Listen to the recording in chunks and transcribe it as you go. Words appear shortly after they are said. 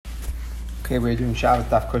Okay, we're doing Shabbos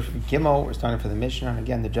Daf Kosh Gimel. We're starting for the Mishnah, and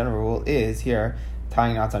again, the general rule is here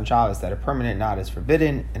tying knots on Shabbos that a permanent knot is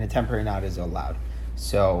forbidden and a temporary knot is allowed.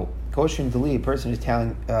 So, Kosher and Dali, a person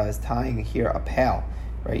is tying here a pail,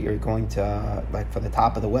 right? You're going to like for the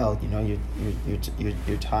top of the well. You know,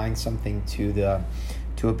 you're tying something to a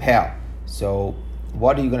pail. So,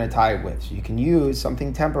 what are you going to tie it with? So you can use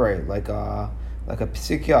something temporary, like a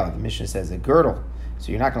psikya. The Mishnah says a girdle.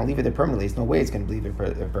 So you're not going to leave it there permanently. There's no way it's going to leave it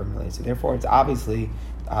permanently. So therefore, it's obviously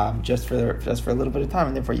just for a little bit of time,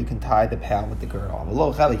 and therefore you can tie the pail with the girdle.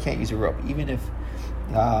 You can't use a rope, even if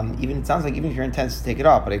it sounds like even if you're intent to take it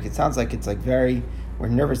off, but it sounds like it's like we're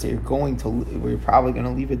nervous that we're probably going to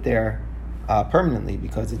leave it there permanently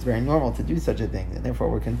because it's very normal to do such a thing, and therefore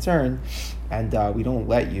we're concerned, and we don't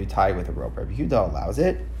let you tie with a rope. Rabbi Yehuda allows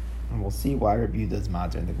it. And we'll see why Rabbi Yehuda's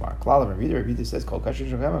matzah in the Gemara. Rabbi Yehuda says,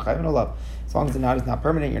 as long as the knot is not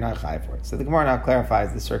permanent, you're not chayav for it. So the Gemara now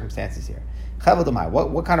clarifies the circumstances here.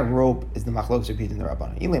 What kind of rope is the machlokes repeated in the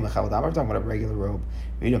Rabbanan? We're talking about a regular rope.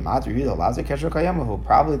 Rabbi Yehuda allows it.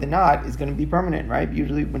 Probably the knot is going to be permanent, right?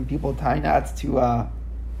 Usually when people tie knots to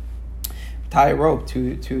tie a rope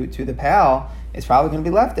to the pail, it's probably going to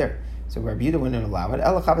be left there. So Rabbi Yehuda wouldn't allow it. You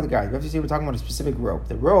have to see we're talking about a specific rope,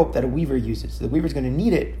 the rope that a weaver uses. So the weaver's going to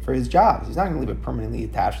need it for his job. He's not going to leave it permanently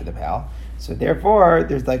attached to the pail. So therefore,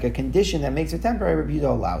 there's like a condition that makes it temporary. Rabbi Yehuda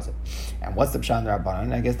allows it. And what's the pshat in the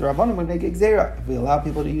Rabbanan? I guess the Rabbanan would make gzeira. If we allow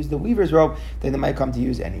people to use the weaver's rope, then they might come to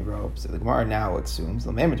use any rope. So the Gemara now assumes. It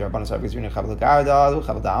sounds like the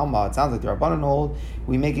Rabbanan hold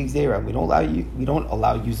we make gzeira. We don't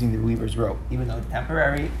allow using the weaver's rope, even though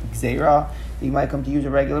temporary gzeira. You might come to use a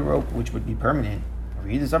regular rope, which would be permanent.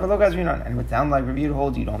 And it would sound like Rabbi Yehuda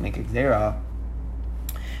holds you don't make gzeira.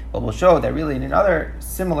 But we'll show that really in another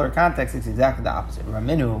similar context, it's exactly the opposite.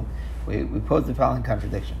 Raminu, we pose the following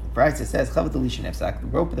contradiction. The Brisa says, the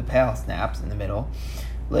rope of the pail snaps in the middle.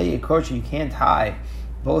 You can't tie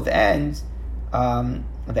both ends, the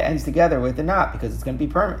ends together with the knot because it's going to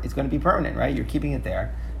be permanent. It's going to be permanent, right? You're keeping it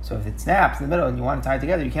there. So if it snaps in the middle and you want to tie it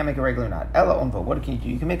together, you can't make a regular knot. Ella unbo. What can you do?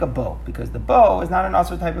 You can make a bow because the bow is not an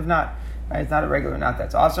asur type of knot, right? It's not a regular knot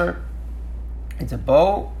that's asur. It's a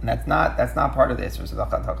bow, and that's not part of this. So the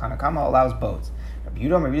Tanakama allows bows. Rabbi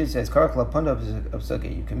Yehuda says,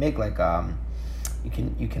 you can make like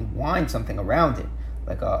you can wind something around it,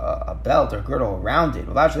 like a belt or girdle around it.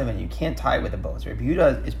 You can't tie it with a bow. So Rabbi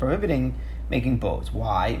Yehuda is prohibiting making bows.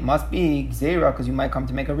 Why? It must be gzeira because you might come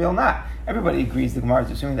to make a real knot. Everybody agrees. The Gemara is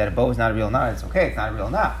assuming that a bow is not a real knot. It's okay. It's not a real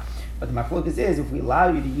knot. But the machlokas is if we allow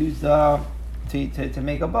you to use to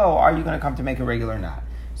make a bow, are you going to come to make a regular knot?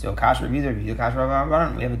 So Kash Rabbi Yehuda, Kash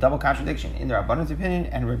Rabbanan, we have a double contradiction in the Rabbanan's opinion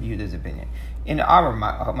and Rabbi Yehuda's opinion. In our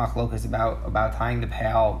machlokas about tying the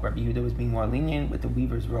pail, Rabbi Yehuda was being more lenient with the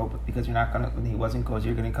weaver's rope because when he wasn't kosher,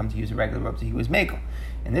 you're going to come to use a regular rope, so he was mekel.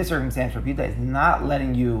 In this circumstance, Rabbi Yehuda is not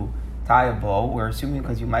letting you tie a bow. We're assuming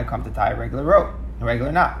because you might come to tie a regular rope, a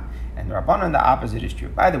regular knot. And the Rabbanan, the opposite is true.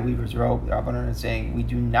 By the weaver's rope, the Rabbanan is saying we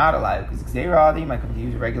do not allow it because Gzeira, you might come to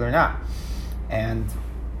use a regular knot. And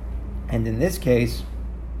in this case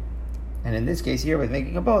here, with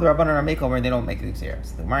making a bow, the Rabbanan are makeover and they don't make the Gzeira.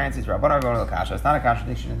 So the Gemara answers Rabbanan Kasha. It's not a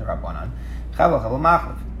contradiction in the Rabbanan.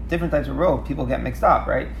 Different types of rope, people get mixed up,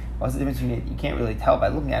 right? What's the difference between it? You can't really tell by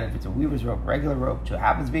looking at it if it's a weaver's rope, regular rope, which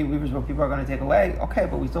happens to be a weaver's rope people are going to take away. Okay,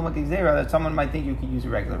 but we still make Gzeira that someone might think you could use a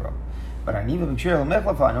regular rope. But Aniva B'Kshir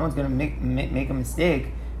L'Mechlafa, no one's going to make a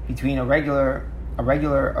mistake between a regular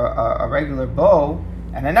bow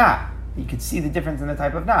and a knot. You could see the difference in the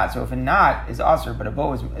type of knot. So if a knot is asur, but a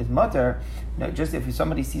bow is mutter, just if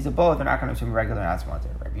somebody sees a bow, they're not going to assume a regular knot's mutter.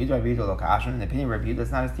 In the opinion of Rabbi Yehuda,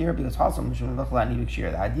 that's not a theory because the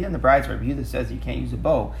idea in the Bride, Rabbi Yehuda says you can't use a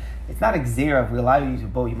bow. It's not a gzeira. If we allow you to use a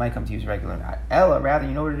bow, you might come to use a regular knot. Ella, rather,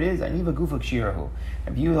 you know what it is? Aniva gufa kshirahu.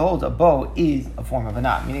 Rabbi Yehuda holds a bow is a form of a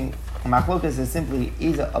knot, meaning machlokas is simply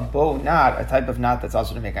is a bow knot a type of knot that's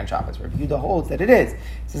also to make on Shabbos. Rabbi Yehuda holds that it is.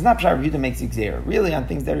 So it's not pshat. Rabbi Yehuda makes gzeira. Really, on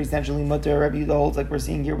things that are essentially mutter, Rabbi Yehuda holds like we're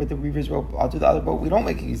seeing here with the weaver's rope. I'll do the other bow. We don't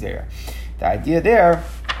make a gzeira. The idea there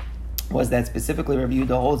was that specifically Rabbi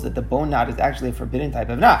Yehuda holds that the bow knot is actually a forbidden type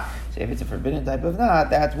of knot. So if it's a forbidden type of knot,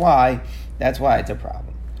 that's why it's a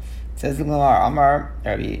problem. It says the Gemara, Amar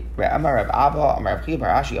Rav Abba, Amar Rav Chiya bar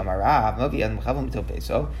Ashi, Amar Rav, Movi Adam Chavim Mitil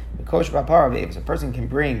Peso, Mikosh Bapar If a person can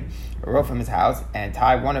bring a rope from his house and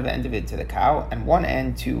tie one end of it to the cow and one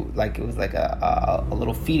end to it was like a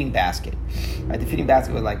little feeding basket. Right? The feeding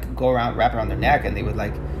basket would like go around, wrap around their neck, and they would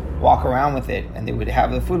like walk around with it, and they would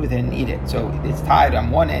have the food with it and eat it. So it's tied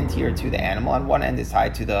on one end here to the animal, and one end is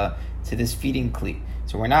tied to this feeding cleat.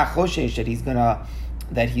 So we're not choshesh that he's gonna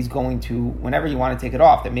that he's going to, whenever you want to take it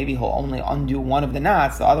off, that maybe he'll only undo one of the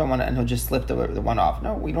knots, the other one, and he'll just slip the one off.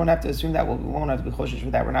 No, we don't have to assume that. We won't have to be choshesh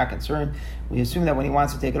with that. We're not concerned. We assume that when he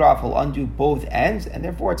wants to take it off, he'll undo both ends, and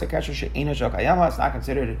therefore it's a kasher she'eino shel kayama. It's not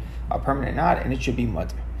considered a permanent knot, and it should be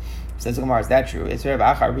mutter. Says the Gemara, is that true? It's Rav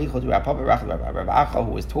Acha,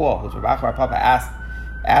 who was tall, who's Rav Acha, Papa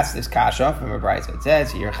asked this kasha from a brayso. It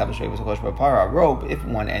says here, a rope, if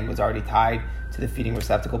one end was already tied to the feeding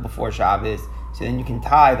receptacle before Shabbos, so then you can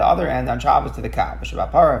tie the other end on Shabbos to the cow. But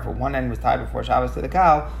if one end was tied before Shabbos to the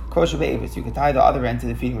cow, you can tie the other end to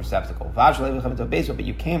the feeding receptacle. But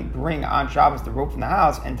you can't bring on Shabbos the rope from the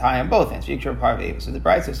house and tie on both ends. So the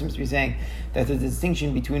brayso seems to be saying that there's a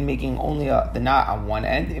distinction between making only the knot on one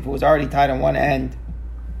end. If it was already tied on one end,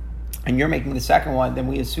 and you're making the second one, then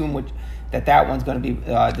we assume that one's going to be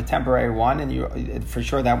the temporary one, and for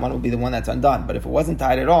sure that one will be the one that's undone. But if it wasn't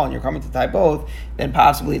tied at all, and you're coming to tie both, then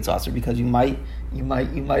possibly it's also because you might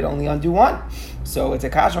only undo one. So it's a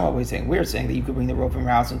kasha on what we're saying. We're saying that you could bring the rope from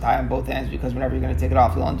your house and tie on both ends, because whenever you're going to take it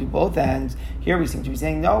off, you'll undo both ends. Here we seem to be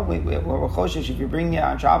saying, no, we're choshesh. If you're bringing it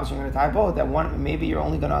on Shabbos, you're going to tie both. That one, maybe you're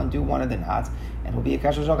only going to undo one of the knots, and it will be a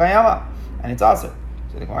kasha shel kayama, and it's also.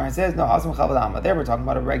 So the Gemara says, no, there we're talking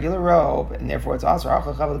about a regular rope, and therefore it's also. Rav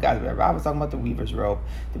was talking about the weaver's rope.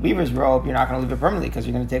 The weaver's rope, you're not going to leave it permanently because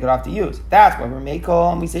you're going to take it off to use. That's why we're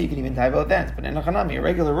meikol, and we say you can even tie both ends. But in a chanami, a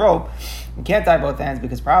regular rope, you can't tie both ends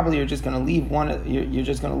because probably you're just going to leave one. You're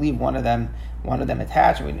just going to leave one of them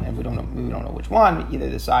attached, and we don't know which one. Either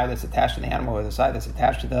the side that's attached to the animal or the side that's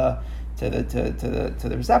attached to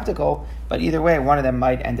the receptacle. But either way, one of them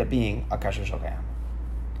might end up being a kasher shel kayama.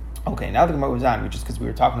 Okay, now the Gemara was on, just because we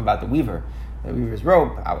were talking about the weaver's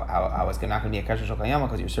rope, how it's not going to be a kasher shel kayama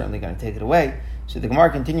because you're certainly going to take it away. So the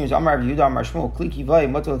Gemara continues, Amar Rav Yehuda Amar Shmuel, Kli kivai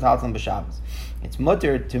mutar l'taltalin b'Shabbos. It's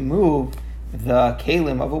mutter to move the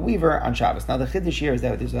kalim of a weaver on Shabbos. Now the chiddush here is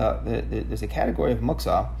that there's a category of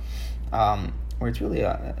muksa, where it's really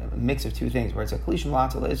a mix of two things, where it's a klishim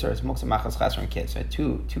latzal is, or it's muksa machas chesron and kid. So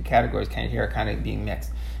two categories here are kind of being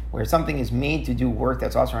mixed, where something is made to do work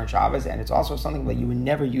that's also on Shabbos, and it's also something that you would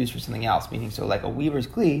never use for something else. Meaning, so like a weaver's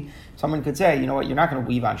kli, someone could say, you know what, you're not going to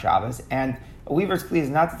weave on Shabbos, and a weaver's kli is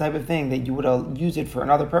not the type of thing that you would use it for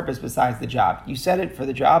another purpose besides the job. You set it for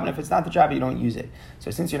the job, and if it's not the job, you don't use it.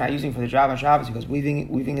 So since you're not using it for the job on Shabbos, because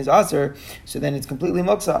weaving is aser, so then it's completely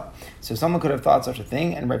muksa. So someone could have thought such a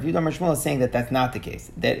thing, and Rav Yehuda Amar Shmuel is saying that that's not the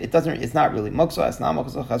case. That it's not really muksa, it's not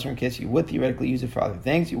muksa chesron kiss. You would theoretically use it for other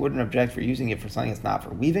things. You wouldn't object for using it for something that's not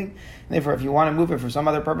for weaving. And therefore, if you want to move it for some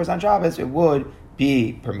other purpose on Shabbos, it would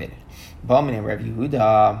be permitted. B'amin and Rav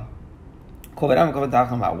Yehuda.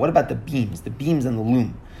 What about the beams? The beams in the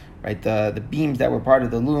loom, right? The beams that were part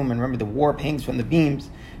of the loom, and remember the warp hangs from the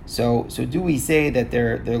beams. So do we say that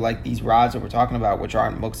they're like these rods that we're talking about, which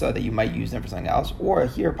aren't muksa, that you might use them for something else? Or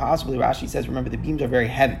here possibly Rashi says, remember the beams are very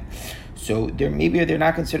heavy, so they're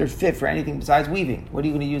not considered fit for anything besides weaving. What are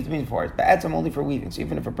you going to use the beams for? It's ba'etzem only for weaving. So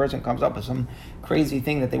even if a person comes up with some crazy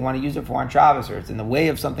thing that they want to use it for on Shabbos, or it's in the way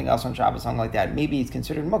of something else on Shabbos, something like that, maybe it's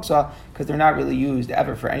considered muksa because they're not really used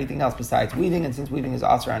ever for anything else besides weaving. And since weaving is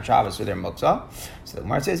also on Shabbos, so they're muksa. So the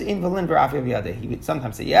Gemara says, in Velin v'Rafi Aviyadeh. He would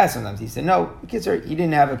sometimes say yes, sometimes he said no. Because he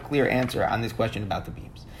didn't have a clear answer on this question about the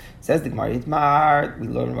beams. Says the Gemara, Itmar, we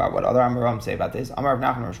learn about what other Amoram say about this. Amar of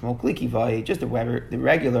Nachman or Shmuel, Kliki Vay, just the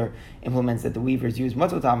regular implements that the weavers use,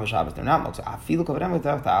 Mototam Shabbos, they're not Moksa. Afilu Kavadam with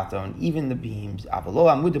Tachton, even the beams, Avalo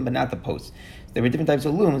Amudim, but not the posts. So there were different types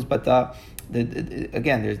of looms, but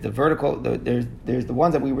again, there's the vertical, there's the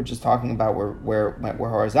ones that we were just talking about were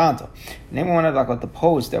horizontal. And then we want to talk about the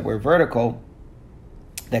posts that were vertical,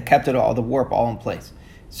 that kept it all, the warp all in place.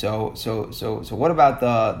 So what about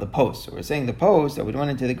the posts? So we're saying the posts that we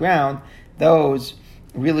went into the ground, those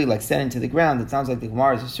really like set into the ground. It sounds like the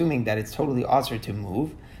Gemara is assuming that it's totally usher to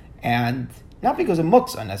move, and not because of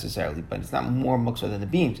muksa necessarily, but it's not more muksa than the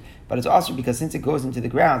beams. But it's also because since it goes into the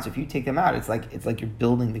ground, so if you take them out, it's like you're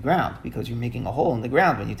building the ground because you're making a hole in the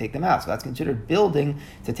ground when you take them out. So that's considered building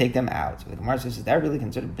to take them out. So the Gemara says, is that really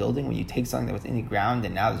considered building when you take something that was in the ground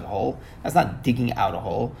and now there's a hole? That's not digging out a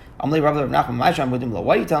hole. Why are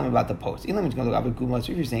you telling me about the post? If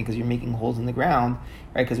you're saying because you're making holes in the ground,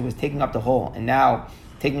 right? Because it was taking up the hole, and now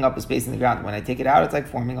taking up the space in the ground. When I take it out, it's like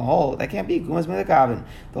forming a hole. That can't be. The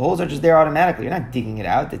holes are just there automatically. You're not digging it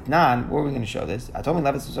out. It's not. Where are we going to show this? I told me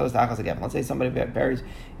again. Let's say somebody buries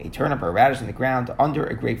a turnip or a radish in the ground under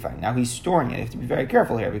a grapevine. Now he's storing it. You have to be very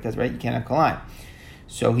careful here because, right, you can't have kalayim.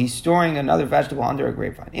 So he's storing another vegetable under a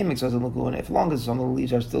grapevine. If long as some of the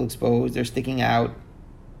leaves are still exposed, they're sticking out.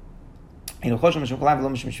 You don't have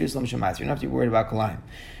to be worried about kalayim.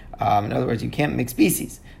 In other words, you can't mix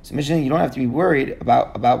species. So Mishnah, you don't have to be worried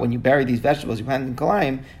about when you bury these vegetables you plant in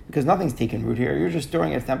Kalayim, because nothing's taken root here. You're just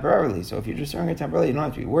storing it temporarily. So if you're just storing it temporarily, you don't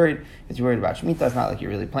have to be worried. If you're worried about Shemitah, it's not like you're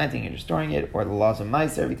really planting, you're just storing it, or the laws of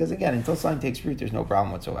Meiser, because again, until something takes root, there's no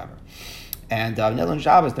problem whatsoever. And Nil and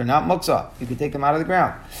Shabbos, they're not muksa. You could take them out of the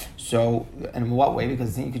ground. So, and in what way?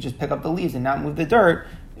 Because then you could just pick up the leaves and not move the dirt,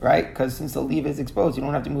 right? Because since the leaf is exposed, you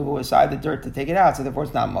don't have to move aside the dirt to take it out, so therefore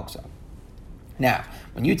it's not muksa. Now,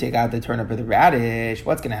 when you take out the turnip or the radish,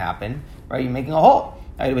 what's going to happen? Right, you're making a hole.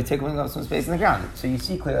 Right, it would take away some space in the ground. So you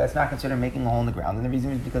see clearly that's not considered making a hole in the ground. And the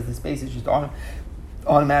reason is because the space is just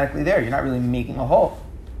automatically there. You're not really making a hole.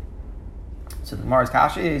 So the Gemara's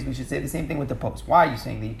kasha is we should say the same thing with the post. Why are you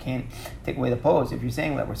saying that you can't take away the post? If you're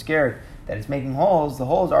saying that we're scared that it's making holes, the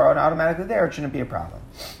holes are automatically there. It shouldn't be a problem.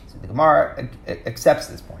 So the Gemara accepts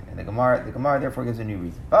this point, and the Gemara therefore gives a new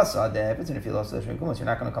reason. If it's in a field, you're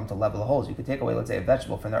not going to come to level the holes. You could take away, let's say, a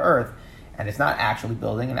vegetable from the earth, and it's not actually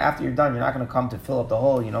building, and after you're done, you're not going to come to fill up the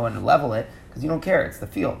hole, and level it, because you don't care. It's the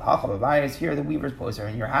field. Hachabavai is here, the weaver's posts are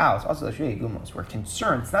in your house. Also, the Shrei Gumos. We're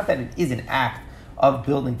concerned. It's not that it is an act of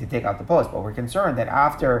building to take out the post, but we're concerned that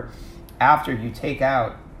after you take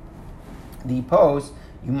out the post,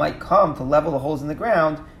 you might come to level the holes in the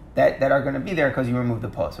ground that are going to be there because you remove the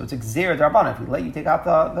post. So it's Xer Darabana. If we let you take out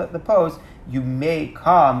the post, you may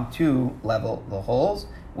come to level the holes,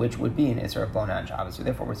 which would be an Isra of Bona and Shabbos. So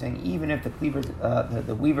therefore we're saying even if the cleavers,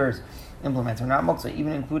 the weaver's implements are not muksa,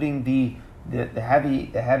 even including the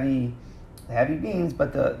heavy beams,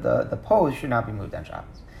 but the post should not be moved on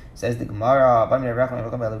Shabbos. Says the Gemara, what's the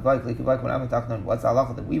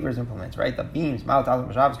halacha the weaver's implements, right? The beams,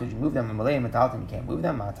 because you move them, you can't move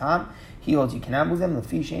them. He holds you cannot move them,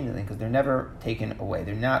 because they're never taken away.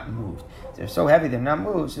 They're not moved. They're so heavy, they're not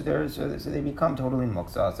moved, so they become totally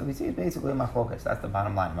muksa. So we see it's basically machlokas. That's the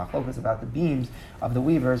bottom line. Machlokas about the beams of the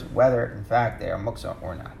weavers, whether in fact they are muksa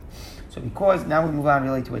or not. So because now we move on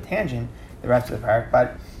really to a tangent, the rest of the parak,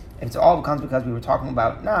 but it all comes because we were talking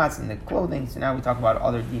about knots and the clothing, so now we talk about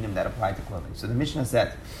other dinim that apply to clothing. So the Mishnah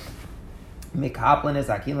says, a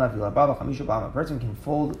person can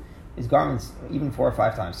fold his garments even 4 or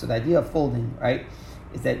 5 times. So the idea of folding, right,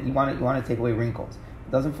 is that you want to take away wrinkles. If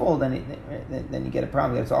it doesn't fold, then you get a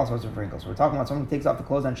problem. There's all sorts of wrinkles. So we're talking about someone who takes off the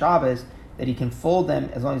clothes on Shabbos, that he can fold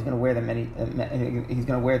them as long as he's going to wear them. He's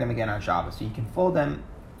going to wear them again on Shabbos. So you can fold them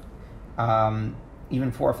even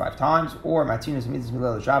 4 or 5 times, or matinus mitzvahs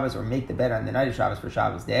milel Shabbos, or make the bed on the night of Shabbos for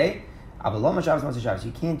Shabbos day. Avaloma Shabbos, Motzei Shabbos.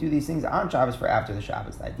 You can't do these things on Shabbos for after the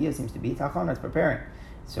Shabbos. The idea seems to be tachana, it's preparing.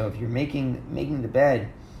 So if you're making the bed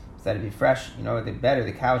so that it be fresh, the bed or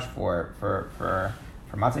the couch for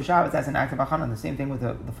Motzei Shabbos, that's an act of achana. The same thing with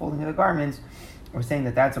the folding of the garments. We're saying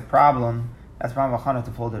that's a problem. That's a problem of achana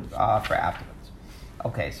to fold it for afterwards.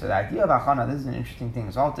 Okay, so the idea of achana, this is an interesting thing.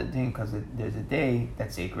 It's all the thing because there's a day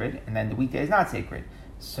that's sacred, and then the weekday is not sacred.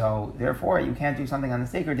 So therefore, you can't do something on the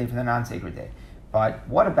sacred day for the non-sacred day. But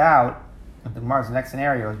what about the Gemara's next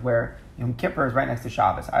scenario is where Yom Kippur is right next to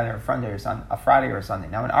Shabbos, either a Friday or a Sunday.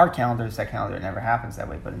 Now, in our calendar, the set calendar, it never happens that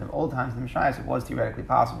way. But in the old times, the Mishnayos, it was theoretically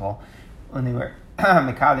possible when they were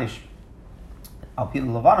Mekadesh Al Pi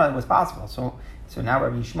Levana, it was possible. So now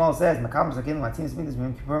Rabbi Yishmael says, let's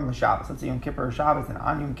say Yom Kippur or Shabbos, and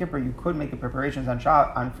on Yom Kippur you could make the preparations on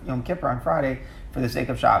Yom Kippur on Friday for the sake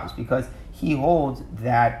of Shabbos, because he holds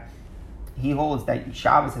that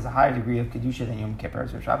Shabbos has a higher degree of Kedusha than Yom Kippur.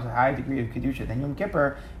 So Shabbos has a higher degree of Kedusha than Yom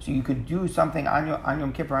Kippur, so you could do something on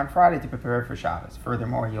Yom Kippur on Friday to prepare for Shabbos.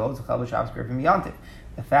 Furthermore, he holds the Chal Shabbos Krivim Yontif.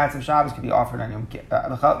 The fats of Shabbos could be offered on Yom Kippur.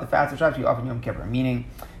 The fats of Shabbos could be offered on Yom Kippur, meaning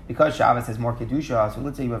because Shabbos has more Kedusha, so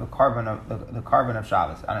let's say you have a carbon of the carbon of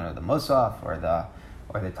Shabbos. I don't know, the Musaf or the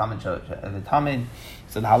Tamid.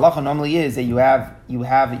 So the halacha normally is that you have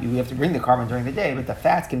to bring the carbon during the day, but the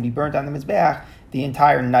fats can be burnt on the mizbeach the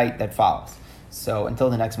entire night that follows. So until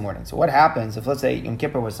the next morning. So what happens if, let's say, Yom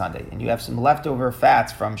Kippur was Sunday, and you have some leftover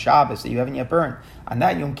fats from Shabbos that you haven't yet burned on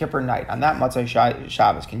that Yom Kippur night, on that Motzei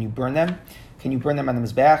Shabbos? Can you burn them? Can you burn them on the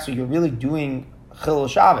mizbeach? So you're really doing Chil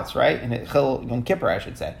Shabbos, right? And Chil Yom Kippur, I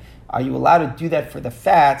should say. Are you allowed to do that for the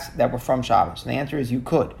fats that were from Shabbos? And the answer is you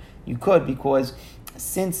could. You could, because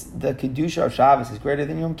since the Kedusha of Shabbos is greater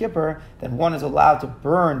than Yom Kippur, then one is allowed to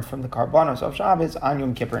burn from the Karbanos of Shabbos on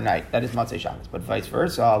Yom Kippur night. That is Motzei Shabbos. But vice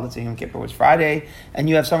versa, let's say Yom Kippur was Friday, and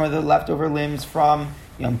you have some of the leftover limbs from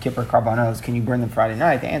Yom Kippur Karbanos. Can you burn them Friday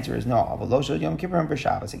night? The answer is no. Avalosha Yom Kippur and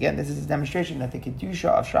Shabbos. Again, this is a demonstration that the Kedusha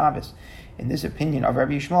of Shabbos, in this opinion of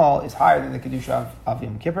Rabbi Yishmael, is higher than the Kedusha of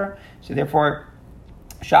Yom Kippur. So therefore,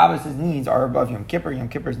 Shabbos' needs are above Yom Kippur. Yom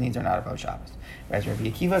Kippur's needs are not above Shabbos. Whereas Rabbi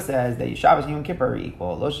Akiva says that Shabbos and Yom Kippur are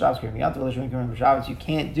equal. Lo Shabbos, Shabbos, you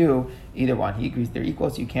can't do either one. He agrees they're equal,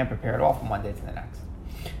 so you can't prepare it all from one day to the next.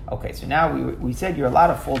 Okay, so now we said you're allowed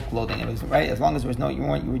to fold clothing. It was right as long as there was no you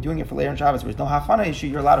were doing it for later on Shabbos. There was no hachana issue.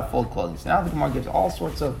 You're allowed to fold clothing. So now the Gemara gives all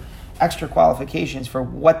sorts of extra qualifications for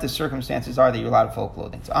what the circumstances are that you're allowed to fold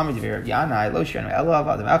clothing. So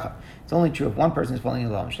it's only true if one person is folding it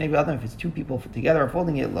low. If it's two people together are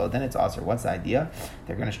folding it low, then it's aser. What's the idea?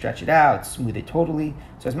 They're going to stretch it out, smooth it totally.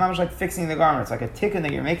 So it's much like fixing the garment. It's like a tikkun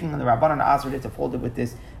that you're making on the Rabbanan aser to fold it with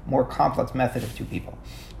this more complex method of two people.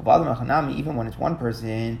 Even when it's one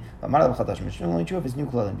person, it's only true if it's new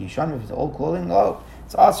clothing. If it's old clothing, low.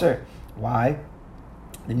 It's aser. Why?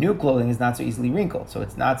 The new clothing is not so easily wrinkled, so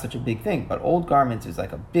it's not such a big thing. But old garments is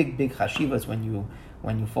like a big chashivas when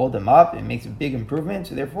you fold them up. It makes a big improvement.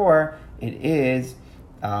 So therefore, it is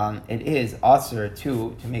aser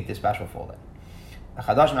to make this special folding.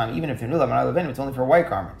 Even if they're new, it's only for white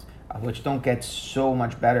garments, which don't get so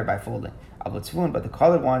much better by folding. But the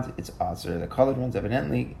colored ones, it's aser. The colored ones,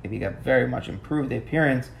 evidently, if you get very much improved the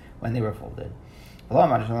appearance when they were folded.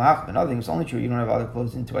 Another thing, it's only true you don't have other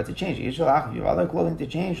clothing to change. If you have other clothing to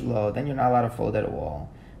change, then you're not allowed to fold it at all.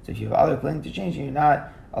 So if you have other clothing to change, you're not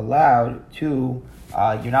allowed to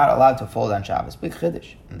fold on Shabbos. Big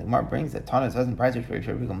chiddush. And the Gemara brings that Tana says in price they wouldn't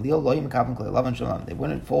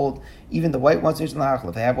fold even the white ones if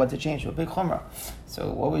they have what to change. So big chumrah.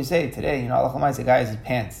 So what we say today, the guy has his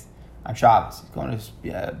pants on Shabbos. He's going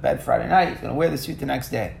to bed Friday night. He's going to wear the suit the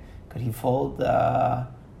next day. Could he fold the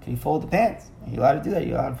pants? Are you allowed to do that?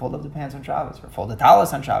 You're allowed to fold up the pants on Shabbos or fold the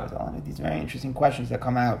talis on Shabbos. These very interesting questions that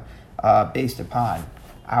come out based upon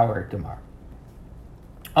our Gemara.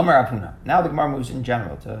 Amar Apuna. Now the Gemara moves in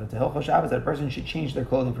general to Hilchos Shabbos that a person should change their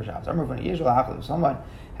clothing for Shabbos. Amar Apuna. If someone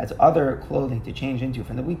has other clothing to change into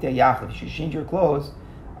from the weekday yachlev, you should change your clothes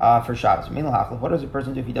for Shabbos. What does a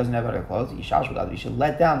person do if he doesn't have other clothes? You should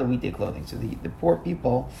let down the weekday clothing. So the poor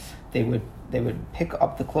people, they would pick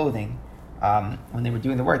up the clothing when they were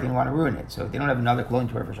doing the work. They didn't want to ruin it. So if they don't have another clothing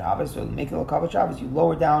to wear for Shabbos, so to make it look like Shabbos, you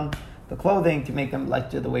lower down the clothing to make them like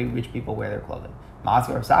to the way rich people wear their clothing.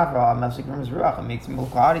 Masker of Safra, it makes him look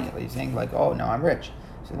haughty. He's saying like, oh, no, I'm rich.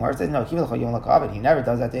 So the Gemara says, no, he never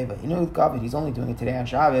does that day, but he knew with kavod, he's only doing it today on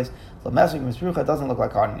Shabbos. So it doesn't look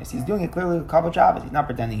like haughtiness. He's doing it clearly with kavod Shabbos. He's not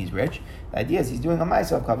pretending he's rich. The idea is he's doing a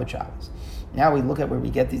ma'aseh of kavod Shabbos. Now we look at where we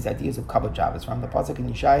get these ideas of kavod Shabbos from. The pasuk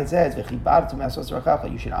in Yeshaya says, you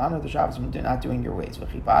should honor the Shabbos when you're not doing your ways. How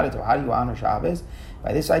do you honor Shabbos?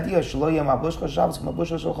 By this idea, your Shabbos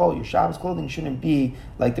clothing shouldn't be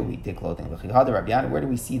like the weekday clothing. Where do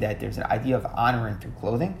we see that there's an idea of honoring through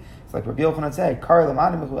clothing? It's like Rabbi Yochanan said,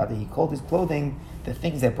 he called his clothing the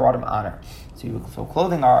things that brought him honor. So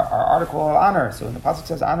clothing are article of honor. So when the pasuk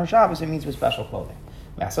says honor Shabbos, it means with special clothing.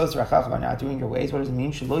 By not doing your ways, what does it mean?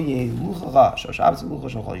 You shouldn't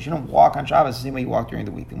walk on Shabbos the same way you walk during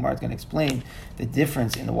the week. The Gemara is going to explain the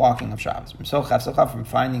difference in the walking of Shabbos. From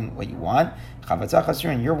finding what you want,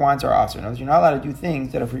 and your wants are aser. In other words, you're not allowed to do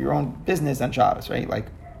things that are for your own business on Shabbos, right?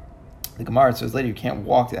 Like the Gemara says later, you can't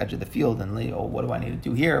walk to the edge of the field and what do I need to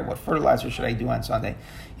do here? What fertilizer should I do on Sunday?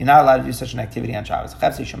 You're not allowed to do such an activity on Shabbos.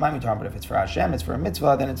 But if it's for Hashem, it's for a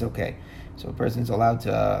mitzvah, then it's okay. So a person is allowed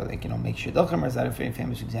to, make shidduchim, or is that a very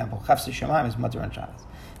famous example? Chafsi Shemaim is mutter on Shabbos.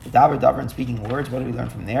 The davar and speaking words, what do we learn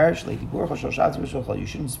from there? You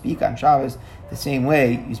shouldn't speak on Shabbos the same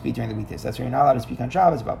way you speak during the weekdays. That's why you're not allowed to speak on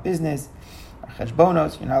Shabbos about business, or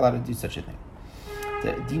cheshbonos. You're not allowed to do such a thing.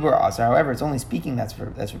 The dibur asa, however, it's only speaking that's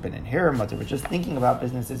forbidden. Here, mutter, but just thinking about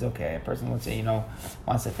business is okay. A person, let's say,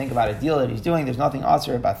 wants to think about a deal that he's doing. There's nothing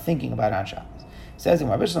asa about thinking about it on Shabbos. Says in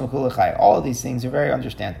all of these things are very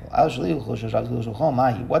understandable. What's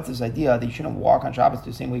this idea that you shouldn't walk on Shabbos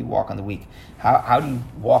the same way you walk on the week? How do you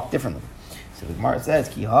walk differently? So the Gemara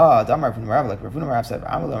says, like Ravuna Rav said,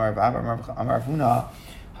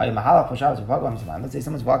 let's say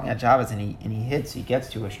someone's walking on Shabbos and he gets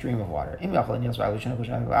to a stream of water. If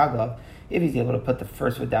he's able to put the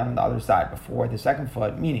first foot down on the other side before the second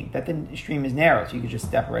foot, meaning that the stream is narrow, so you could just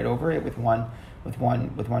step right over it with one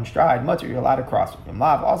stride. Mutter, you're allowed to cross with him.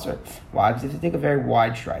 Lav also. Why? Because you have to take a very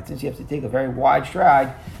wide stride. Since you have to take a very wide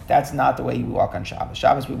stride, that's not the way you walk on Shabbos.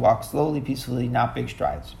 Shabbos we walk slowly, peacefully, not big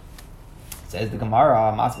strides. Says the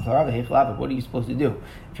Gemara, what are you supposed to do?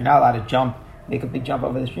 If you're not allowed to jump, make a big jump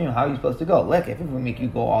over the stream, how are you supposed to go? Look, if we make you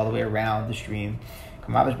go all the way around the stream,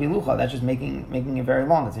 that's just making it very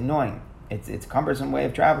long. It's annoying. it's a cumbersome way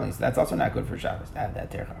of traveling, so that's also not good for Shabbos to have that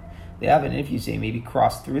tercha. They have it, if you say maybe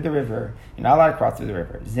cross through the river, you're not allowed to cross through the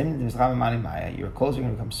river. Your clothes are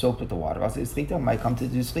going to become soaked with the water. Also, the might come to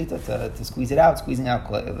do slita to squeeze it out. Squeezing out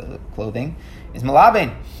clothing is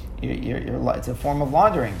malabin. It's a form of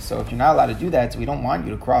laundering. So if you're not allowed to do that, so we don't want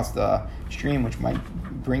you to cross the stream, which might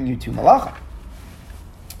bring you to malacha.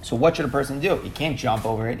 So what should a person do? You can't jump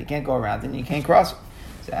over it. You can't go around it. And you can't cross it.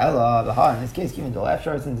 So in this case, given the left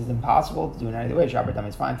shore, since it's impossible to do it any other way, Shabbat Dam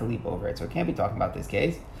is fine to leap over it. So it can't be talking about this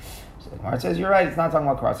case. So the Gemara says, you're right, it's not talking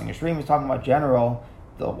about crossing a stream, it's talking about general,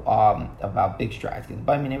 about big strides. Because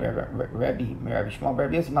by meaning, Rabbi Shmuel,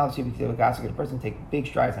 Rabbi Yosef, the person take big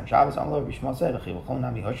strides on Shabbos. Rabbi Shmuel said,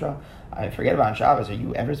 I forget about on Shabbos, are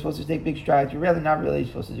you ever supposed to take big strides? You're really not really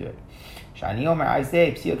supposed to do it. I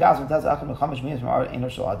say,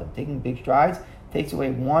 taking big strides takes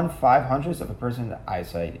away 1/500th of a person's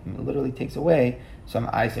eyesight. It literally takes away some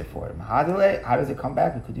eyesight for him. How does it come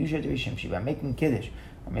back? By making kiddush,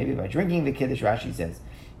 or maybe by drinking the kiddush. Rashi says,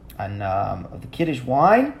 and of the kiddush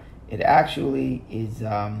wine, it actually is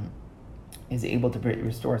able to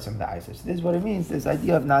restore some of the eyesight. So this is what it means. This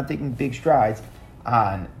idea of not taking big strides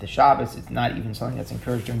on the Shabbos. It's not even something that's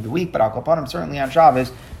encouraged during the week, but Al Kapanim certainly on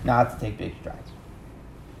Shabbos not to take big strides.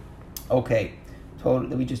 Okay.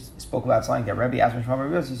 We just spoke about something that Rebbe asked Rishma Bar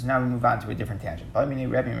Yossi, so now we move on to a different tangent. But I mean,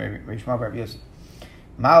 Rebbe Rishma Bar Yossi.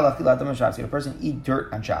 A person eat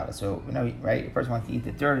dirt on Shabbos. So, right? A person wants to eat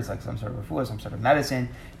the dirt. It's like some sort of refuah, some sort of medicine.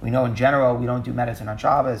 We know in general we don't do medicine on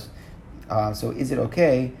Shabbos. So is it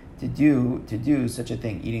okay to do such a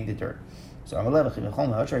thing, eating the dirt? So are you allowed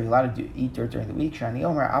to eat dirt during the week? It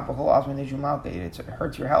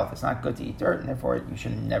hurts your health. It's not good to eat dirt, and therefore you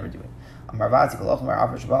should never do it.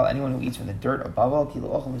 Anyone who eats from the dirt above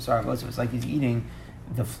it's like he's eating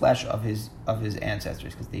the flesh of his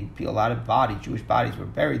ancestors, because a lot of Jewish bodies were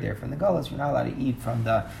buried there from the Gullus. You're not allowed to eat from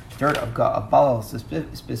the dirt of Baal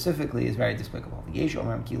specifically is very despicable. It's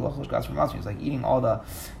like eating all the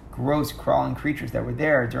gross crawling creatures that were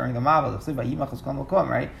there during the Mabel.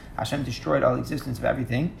 Right? Hashem destroyed all the existence of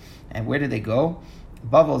everything, and where did they go?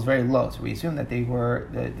 Bavel is very low, so we assume that they were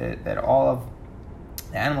that all of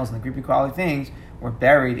the animals and the creepy crawly things were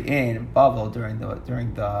buried in Bavel during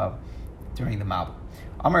the Mabel.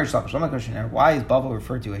 Why is Bavel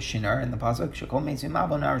referred to as Shinar in the pasuk?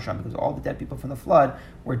 Because all the dead people from the flood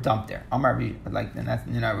were dumped there. Like that's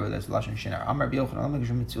Lashon Shinar.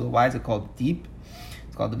 Why is it called deep?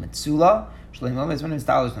 It's called the Mitsula.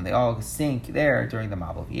 They all sink there during the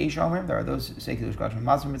Mabel. There are those secular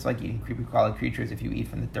Muslims. It's like eating creepy crawly creatures if you eat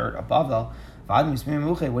from the dirt above them. What do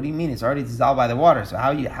you mean? It's already dissolved by the water. So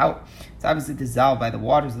how it's obviously dissolved by the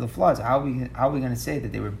waters of the flood. So how are we going to say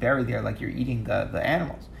that they were buried there like you're eating the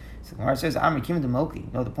animals? So the Gemara says, no,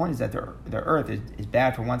 the point is that the earth is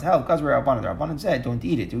bad for one's health. Because we're Rabbanan. The Rabbanan said, don't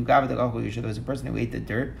eat it. There was a person who ate the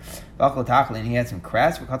dirt, and he had some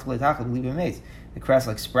cress. The cress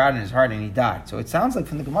sprouted in his heart and he died. So it sounds like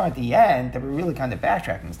from the Gemara at the end that we're really kind of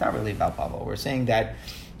backtracking. It's not really about Bavel. We're saying that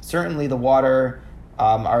certainly the water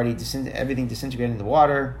everything disintegrated in the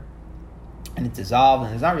water and it dissolved,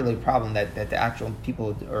 and there's not really a problem that the actual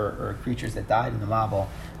people or creatures that died in the Mabel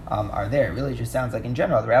are there. It really just sounds like in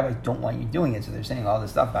general the rabbis don't want you doing it, so they're saying all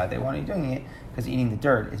this stuff about it. They want you doing it because eating the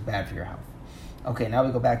dirt is bad for your health. Okay, now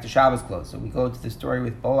we go back to Shabbos clothes. So we go to the story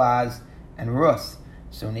with Boaz and Rus.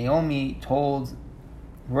 So Naomi told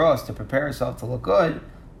Rus to prepare herself to look good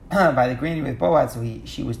by the agreeing with Boaz. So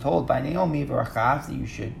she was told by Naomi, that you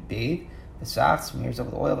should bathe the sach, smear yourself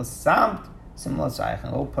with oil, the samt, similar saich,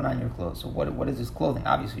 and go put on your clothes. So what is this clothing?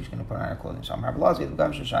 Obviously, she's going to put on her clothing. So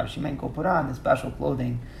she meant go put on the special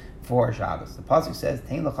clothing for Shabbos. The pasuk says,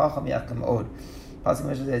 "Tein l'chacham yachkem od."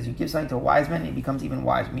 Pasuk says, you give something to a wise man, and he becomes even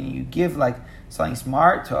wise. Meaning, you give something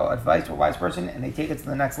smart to advice to a wise person, and they take it to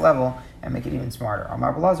the next level and make it even smarter.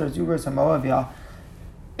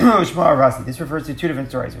 This refers to two different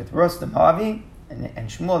stories with Rus the Moavi and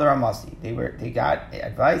Shmuel the Ramasi. They got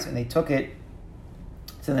advice and they took it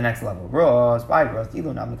to the next level.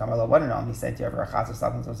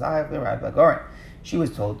 She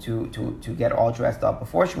was told to get all dressed up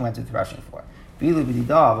before she went to the threshing floor.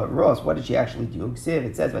 But Rus, what did she actually do?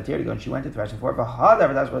 It says and she went to the threshing floor,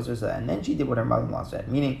 and then she did what her mother-in-law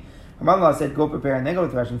said. Meaning, her mother-in-law said, go prepare and then go to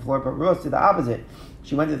the threshing floor, but Rus did the opposite.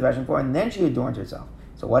 She went to the threshing floor and then she adorned herself.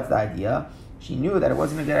 So what's the idea? She knew that it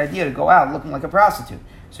wasn't a good idea to go out looking like a prostitute.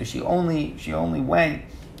 So she only went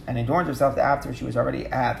and adorned herself after she was already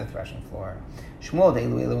at the threshing floor. Shmuel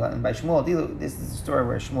Deilu Elu, and by Shmuel Deilu, this is the story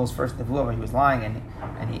where Shmuel's first nevuah, where he was lying, and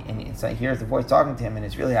so he hears the voice talking to him, and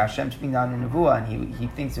it's really Hashem speaking down in nevuah, and he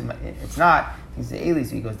thinks it's not. He thinks it's Eli,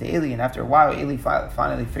 so he goes to Eli, and after a while, Eli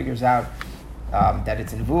finally figures out that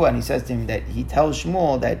it's a nevuah, and he says to him that he tells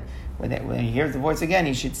Shmuel that when he hears the voice again,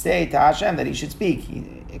 he should say to Hashem that he should speak.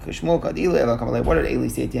 What did Eli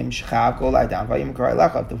say to him? Shchav, go lie down.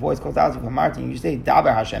 If the voice calls out to him, Martin, you say,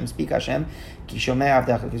 Daber Hashem, speak Hashem,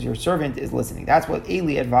 because your servant is listening. That's what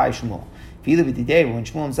Eli advised Shmuel. When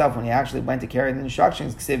Shmuel himself, when he actually went to carry the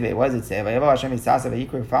instructions, what does it say?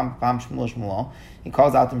 He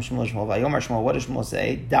calls out to him Shmuel. What does Shmuel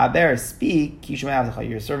say? Daber, speak,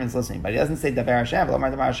 your servant's listening. But he doesn't say Daber Hashem.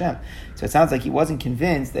 So it sounds like he wasn't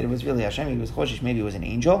convinced that it was really Hashem. He was choshish, maybe it was an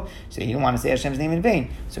angel. So he didn't want to say Hashem's name in vain.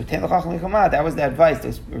 So that was the advice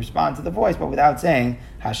to respond to the voice, but without saying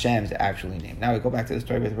Hashem's actually name. Now we go back to the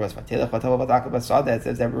story with Rus. That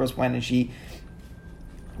says that Rus went and she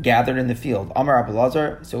gathered in the field. Amar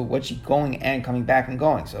Abelazar. So what's she going and coming back and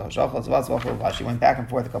going? So she went back and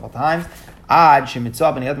forth a couple of times. She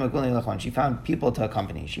found people to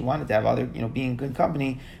accompany. She wanted to have other, being good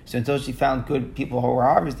company. So until she found good people who were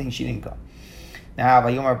harvesting, she didn't go. Now,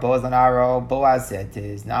 Boaz said to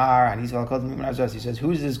his Nar, he says,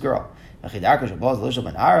 who's this girl? Is it Boaz's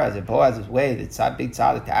way, the big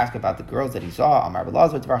tzaddik, to ask about the girls that he saw? He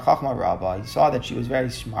saw that she was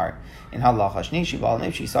very smart in halacha. And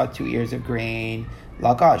if she saw 2 ears of grain,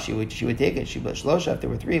 she would take it. She would shlosha if there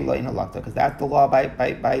were 3, because that's the law by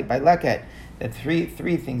leket. That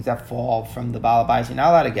three things that fall from the Baal Bayis, you're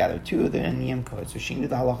not allowed to gather. 2 of them in the Yom Kod. So she knew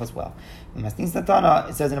the halacha as well. It says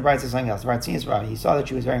in the Brayta something else. He saw that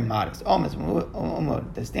she was very modest.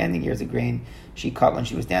 The standing ears of grain she cut when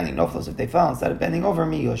she was standing. Noflos, if they fell, instead of bending over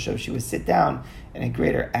me, she would sit down in a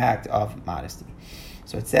greater act of modesty.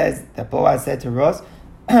 So it says that Boaz said to Rus,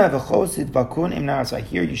 so I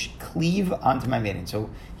hear you should cleave onto my maiden. So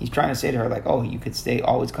he's trying to say to her, you could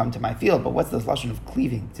always come to my field, but what's this lashon of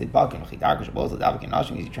cleaving? He's trying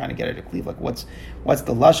to get her to cleave. What's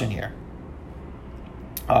the lashon here?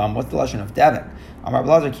 What's the lashon of Devik? When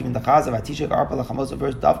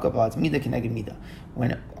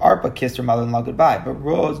Arpa kissed her mother-in-law goodbye, but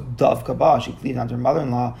Rose Davka, she cleaved onto her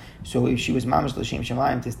mother-in-law, so if she was mamash l'shem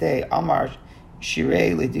shemayim to stay, Amar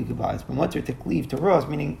Shirei Ledikubah. It's been wanted to cleave to Rus,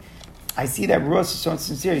 meaning I see that Rus is so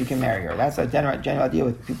sincere, you can marry her. That's a general idea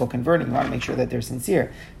with people converting. You want to make sure that they're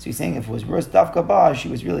sincere. So he's saying if it was Rus Davka, she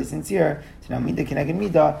was really sincere. So now Mida Keneged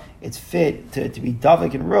Mida, it's fit to be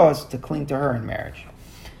Davik and Rus to cling to her in marriage.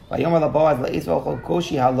 So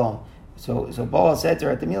Boaz said to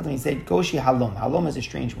her at the meal time, he said, Goshi Halom. Halom is a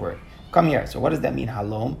strange word. Come here. So what does that mean,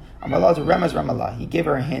 Halom? He gave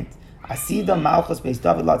her a hint. Asida Malchus Beis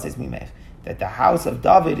David Latzes Mimech. That the house of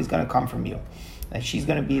David is going to come from you. That she's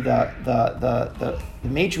going to be the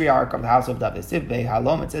matriarch of the house of David. Sivbei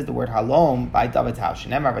Halom, it says the word Halom by David's house.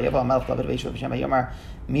 Shenemar Vayeval Melch David Veishav Hashem Vayomar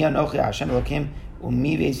Mi Anochi Hashem Elokim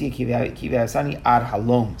Umi Veisi Kivasani Ad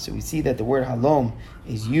Halom. So we see that the word Halom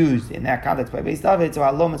is used in that context by Beis David. So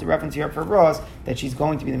Halom is a reference here for Rus that she's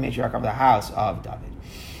going to be the matriarch of the house of David.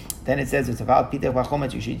 Then it says it's about pitach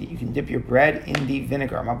vachometz. You can dip your bread in the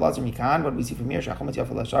vinegar. What do we see from here?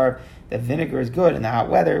 That vinegar is good in the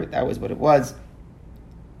hot weather. That was what it was.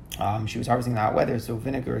 She was harvesting the hot weather, so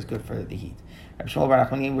vinegar is good for the heat. He gave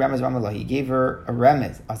her a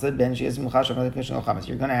remez.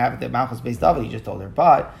 You're going to have the Malchus Beis David. He just told her,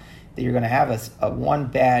 but that you're going to have a one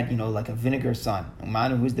bad, like a vinegar son.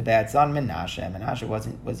 Who's the bad son? Menashe. Menashe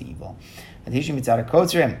was evil.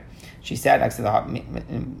 She sat next to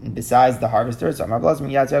besides the harvesters.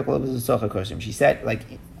 She sat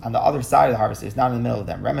on the other side of the harvesters, not in the middle of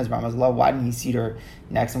them. Remez Ramazallah, why didn't he seat her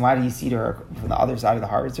next, and why did he seat her from the other side of the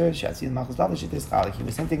harvesters? He was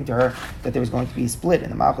hinting to her that there was going to be a split in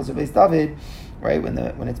the Malchus of Beis David, right?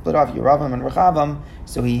 When it split off Yeravam and Rechavam,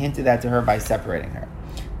 so he hinted that to her by separating her.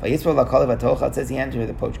 It says he handed her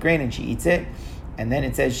the poached grain and she eats it. And then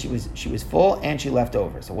it says she was full and she left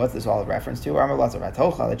over. So what's this all a reference to?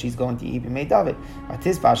 That she's going to eat B'mei David.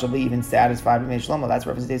 She'll be even satisfied B'mei Shlomo. That's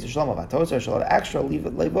reference to Shlomo. She'll have extra leave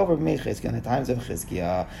over B'mei Chizkiah in the times of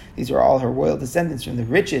Chizkiah. These are all her royal descendants from the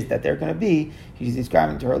riches that they're going to be. She's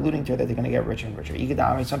describing to her, alluding to her that they're going to get richer and richer.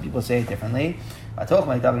 Some people say it differently. She's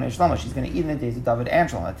going to eat in the days of David and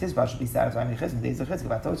Shlomo. She'll be satisfied in the days of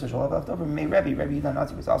Chizkiah. She'll have left over B'mei Rebbe. Rebbe Yehuda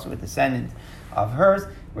Nasi was also a descendant of hers.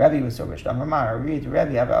 Rebbe was so rich. The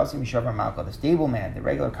stable man, the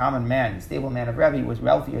regular common man, the stable man of Rebbe was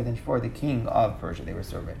wealthier than for the king of Persia. They were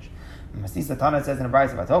so rich. Masisa Tana says in the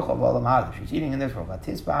Brayta, she's eating in this world.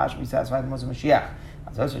 She'll be satisfied with Mashiach.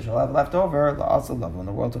 She'll have left over also love when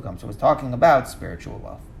the world will come. So it's talking about spiritual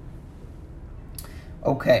wealth.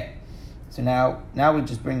 Okay, so now we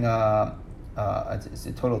just bring it's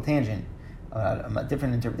a total tangent, a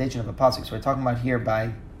different interpretation of a pasuk. So we're talking about here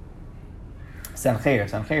by Sancheir.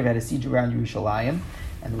 Sancheir had a siege around Yerushalayim,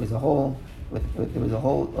 and there was a whole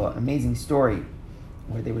amazing story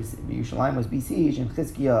where Yerushalayim was besieged, and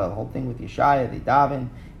Chizkiah, the whole thing with Yeshaya, they daven,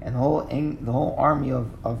 and the whole army of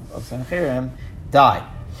Sancheirim died,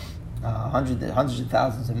 hundreds of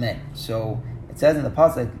thousands of men. So it says in the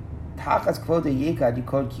pasuk, Tachas kvoda yekad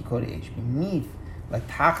yikod kikod eish. Beneath, like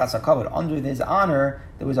Tachas hakavod, under this honor,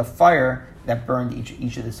 there was a fire that burned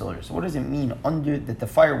each of the soldiers. So what does it mean that the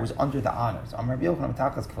fire was under the honor? So Amar Rabbi Yochanan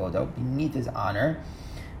Tachas kvoda, beneath his honor,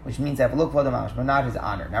 which means that look for the mamash, but not his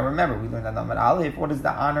honor. Now remember, we learned that Amar Aleph. What is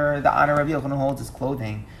the honor? The honor of Rabbi Yochanan holds his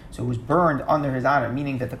clothing, so it was burned under his honor,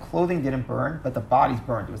 meaning that the clothing didn't burn, but the bodies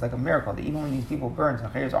burned. It was like a miracle that even when these people burned,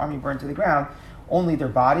 Sancheir's army burned to the ground, only their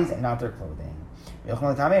bodies and not their clothing. Rabbi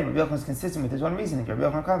Yochanan is consistent with his own reasoning.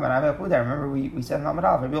 Remember we said in Amar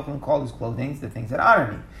Aleph, Rabbi Yochanan called his clothing the things that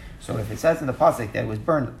honor me. So if it says in the pasuk that it was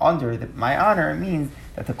burned under my honor, it means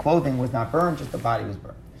that the clothing was not burned, just the body was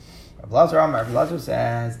burned. Rabbi Lazar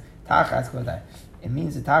says, Tachas, it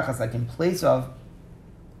means the Tachas, like in place of,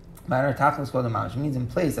 it means in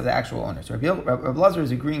place of the actual owner. So Rabbi Lazar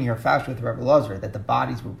is agreeing here fast with Rabbi Lazar that the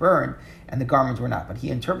bodies were burned and the garments were not, but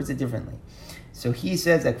he interprets it differently. So he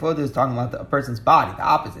says that Kvoda is talking about a person's body, the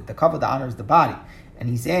opposite. The kavod, the honor, is the body. And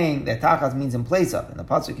he's saying that Tachas means in place of. And the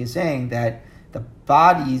pasuk is saying that the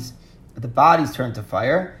bodies turned to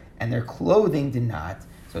fire and their clothing did not.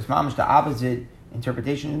 So it's mamish the opposite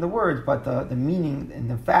interpretation in the words, but the meaning in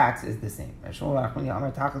the facts is the same.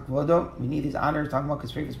 We need these honors, talking about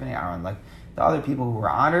Kasrefus Bnei Aaron, like the other people who were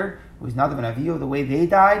honored, who was Nadav and Avihu, the way they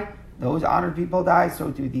died, those honored people died,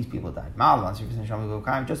 so too these people died.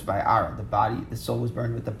 Just by Aaron, the soul was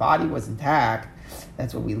burned, but the body was intact.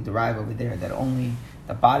 That's what we derive over there, that only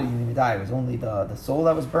the body didn't even die. It was only the soul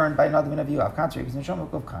that was burned by Nadav and Avihu.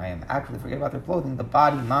 Actually, forget about their clothing, the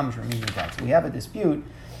body, mamish, remained intact. So we have a dispute.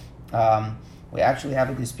 We actually have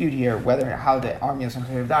a dispute here how the army of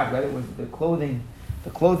Sancheir died, whether it was the clothing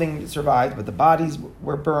survived, but the bodies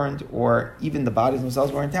were burned, or even the bodies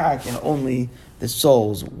themselves were intact, and only the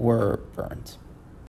souls were burned.